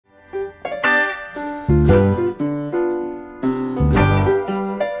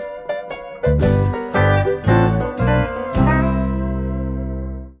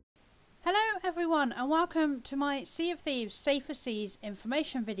to my Sea of Thieves Safer Seas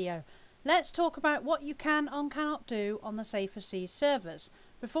information video. Let's talk about what you can and cannot do on the Safer Seas servers.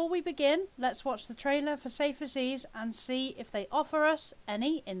 Before we begin, let's watch the trailer for Safer Seas and see if they offer us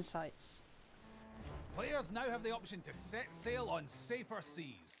any insights. Players now have the option to set sail on safer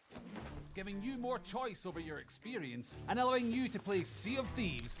seas, giving you more choice over your experience and allowing you to play Sea of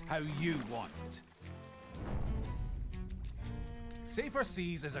Thieves how you want. Safer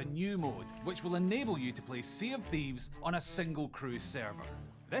Seas is a new mode which will enable you to play Sea of Thieves on a single crew server.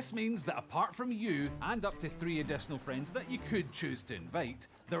 This means that apart from you and up to 3 additional friends that you could choose to invite,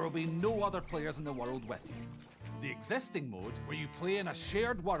 there will be no other players in the world with you. The existing mode, where you play in a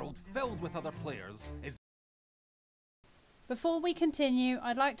shared world filled with other players, is... Before we continue,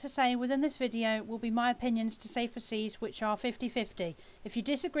 I'd like to say within this video will be my opinions to Safer Seas, which are 50-50. If you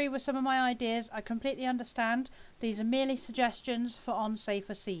disagree with some of my ideas, I completely understand. These are merely suggestions for on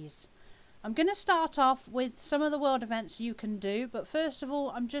Safer Seas. I'm going to start off with some of the world events you can do, but first of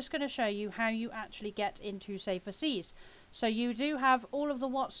all I'm just going to show you how you actually get into Safer Seas. So you do have all of the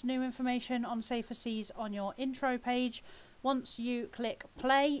what's new information on Safer Seas on your intro page. Once you click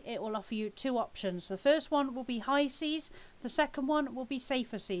play, it will offer you 2 options. The first one will be high seas, the second one will be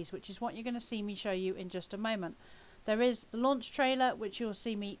Safer Seas, which is what you're going to see me show you in just a moment. There is the launch trailer, which you'll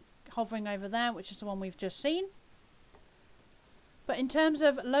see me hovering over there, which is the one we've just seen. But in terms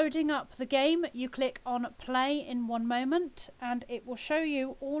of loading up the game, you click on play in one moment and it will show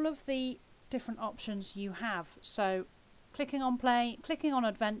you all of the different options you have. So clicking on play, clicking on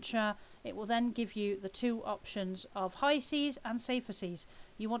adventure, it will then give you the 2 options of high seas and safer seas.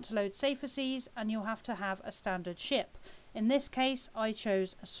 You want to load safer seas and you'll have to have a standard ship. In this case I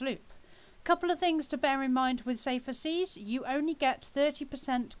chose a sloop. Couple of things to bear in mind with safer seas: you only get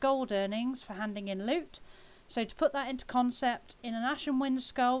 30% gold earnings for handing in loot. So to put that into concept, in an Ashen Wind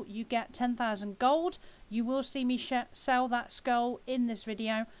skull you get 10,000 gold. You will see me sell that skull in this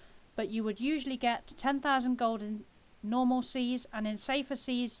video, but you would usually get 10,000 gold in normal seas, and in safer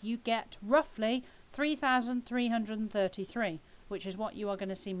seas you get roughly 3,333, which is what you are going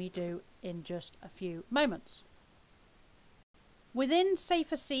to see me do in just a few moments. Within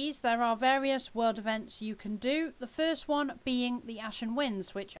Safer Seas there are various world events you can do, the first one being the Ashen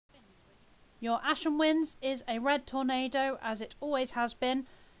Winds, which your Ashen Winds is a red tornado, as it always has been.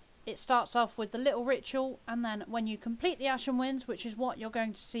 It starts off with the little ritual, and then when you complete the Ashen Winds, which is what you're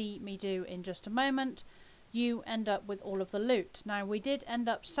going to see me do in just a moment, you end up with all of the loot. Now we did end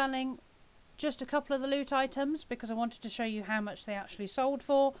up selling just a couple of the loot items because I wanted to show you how much they actually sold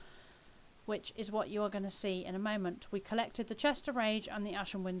for, which is what you are going to see in a moment. We collected the Chest of Rage and the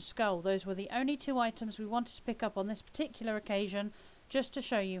Ashen Wind skull. Those were the only 2 items we wanted to pick up on this particular occasion, just to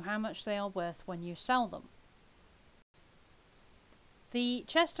show you how much they are worth when you sell them. The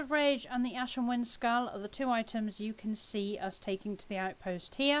Chest of Rage and the Ashen Wind skull are the 2 items you can see us taking to the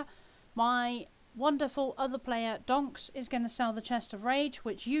outpost here. My wonderful other player Donks is going to sell the Chest of Rage,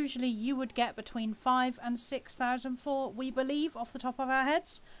 which usually you would get between 5,000 and 6,000 for, we believe, off the top of our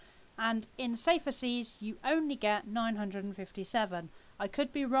heads. And in Safer Seas you only get 957. I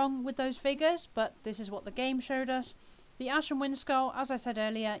could be wrong with those figures, but this is what the game showed us. The Ashen Wind skull, as I said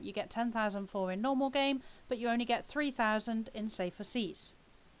earlier, you get 10,000 for in normal game, but you only get 3,000 in Safer Seas.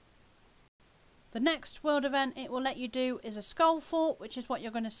 The next world event it will let you do is a skull fort, which is what you're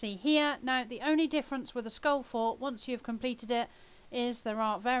going to see here. Now the only difference with a skull fort, once you've completed it, is there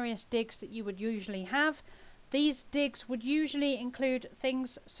are various digs that you would usually have. These digs would usually include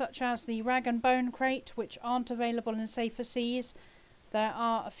things such as the rag and bone crate, which aren't available in Safer Seas. There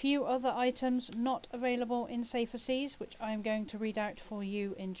are a few other items not available in Safer Seas, which I am going to read out for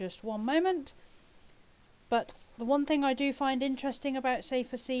you in just one moment. But the one thing I do find interesting about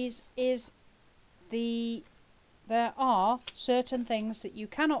Safer Seas is there are certain things that you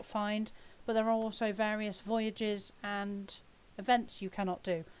cannot find, but there are also various voyages and events you cannot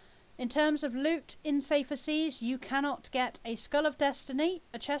do. In terms of loot in Safer Seas, you cannot get a Skull of Destiny,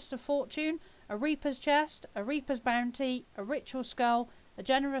 a Chest of Fortune, a Reaper's Chest, a Reaper's Bounty, a Ritual Skull, a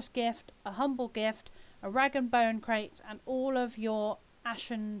Generous Gift, a Humble Gift, a Rag and Bone Crate, and all of your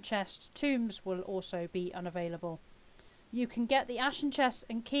Ashen Chest tombs will also be unavailable. You can get the Ashen Chests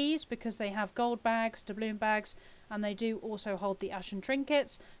and Keys because they have gold bags, doubloon bags, and they do also hold the Ashen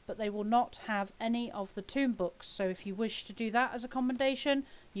Trinkets, but they will not have any of the tomb books. So if you wish to do that as a commendation,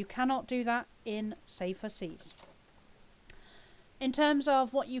 you cannot do that in Safer Seas. In terms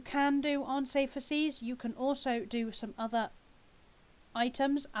of what you can do on Safer Seas, you can also do some other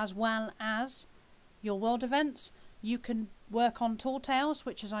items as well as your world events. You can work on tall tales,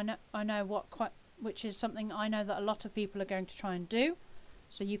 which is which is something I know that a lot of people are going to try and do.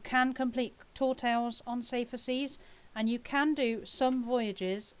 So you can complete tall tales on safer seas, and you can do some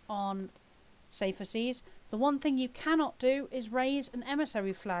voyages on safer seas. The one thing you cannot do is raise an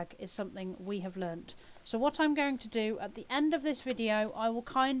emissary flag, is something we have learnt. So what I'm going to do at the end of this video, I will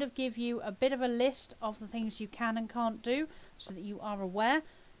kind of give you a bit of a list of the things you can and can't do so that you are aware.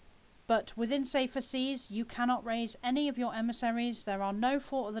 But within safer seas, you cannot raise any of your emissaries. There are no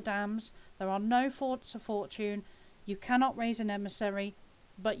Fort of the Dams. There are no Forts of Fortune. You cannot raise an emissary,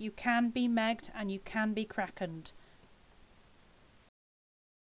 but you can be megged and you can be krakened.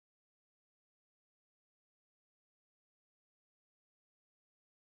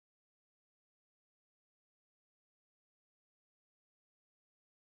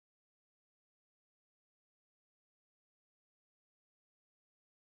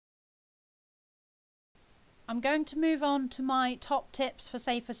 I'm going to move on to my top tips for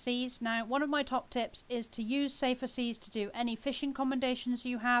safer seas. Now, one of my top tips is to use safer seas to do any fishing commendations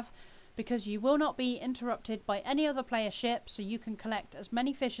you have, because you will not be interrupted by any other player ship, so you can collect as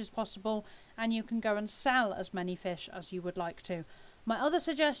many fish as possible and you can go and sell as many fish as you would like to. My other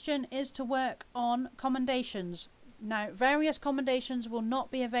suggestion is to work on commendations. Now, various commendations will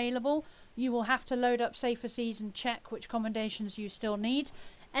not be available. You will have to load up safer seas and check which commendations you still need.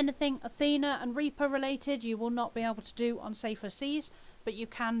 Anything Athena and Reaper related you will not be able to do on safer seas, but you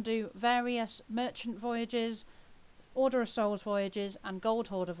can do various merchant voyages, Order of Souls voyages and Gold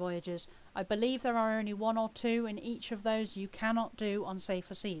Hoarder voyages. I believe there are only 1 or 2 in each of those you cannot do on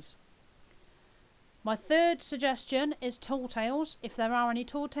safer seas. My third suggestion is tall tales. If there are any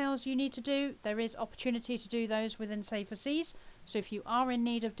tall tales you need to do, there is opportunity to do those within safer seas. So if you are in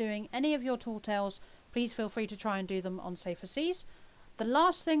need of doing any of your tall tales, please feel free to try and do them on safer seas. The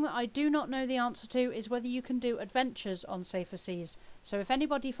last thing that I do not know the answer to is whether you can do adventures on safer seas. So if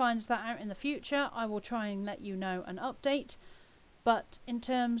anybody finds that out in the future, I will try and let you know and update. But in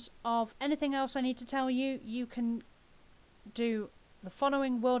terms of anything else I need to tell you, you can do the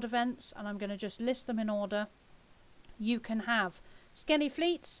following world events, and I'm going to just list them in order. You can have Skelly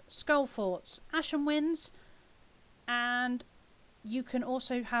Fleets, Skull Forts, Ashen Winds, and you can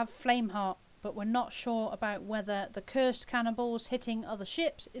also have Flameheart, but we're not sure about whether the cursed cannibals hitting other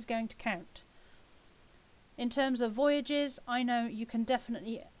ships is going to count. In terms of voyages, I know you can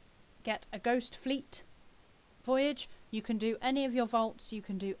definitely get a Ghost Fleet voyage. You can do any of your vaults, you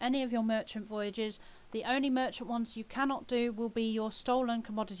can do any of your merchant voyages. The only merchant ones you cannot do will be your stolen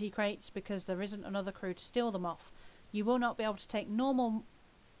commodity crates, because there isn't another crew to steal them off. You will not be able to take normal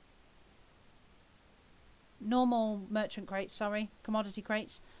merchant crates, commodity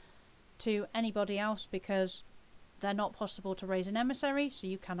crates, to anybody else, because they're not possible to raise an emissary, so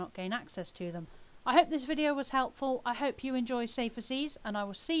you cannot gain access to them. I hope this video was helpful. I hope you enjoy safer seas, and I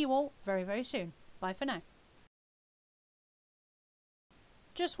will see you all very, very soon. Bye for now.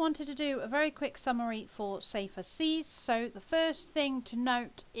 Just wanted to do a very quick summary for safer seas. So the first thing to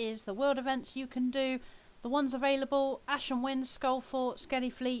note is the world events you can do. The ones available: Ashen Winds, Skull Fort, Skelly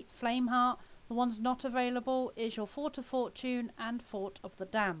Fleet, Flameheart. The ones not available is your Fort of Fortune and Fort of the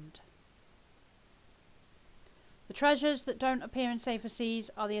Damned. The treasures that don't appear in safer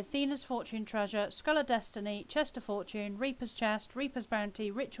seas are the Athena's Fortune treasure, Skull of Destiny, Chest of Fortune, Reaper's Chest, Reaper's Bounty,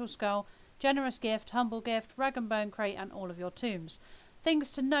 Ritual Skull, Generous Gift, Humble Gift, Rag and Bone Crate, and all of your tombs.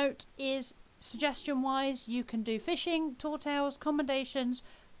 Things to note is, suggestion wise, you can do fishing, tall tales, commendations,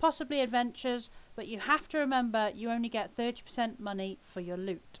 possibly adventures, but you have to remember you only get 30% money for your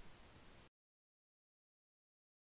loot.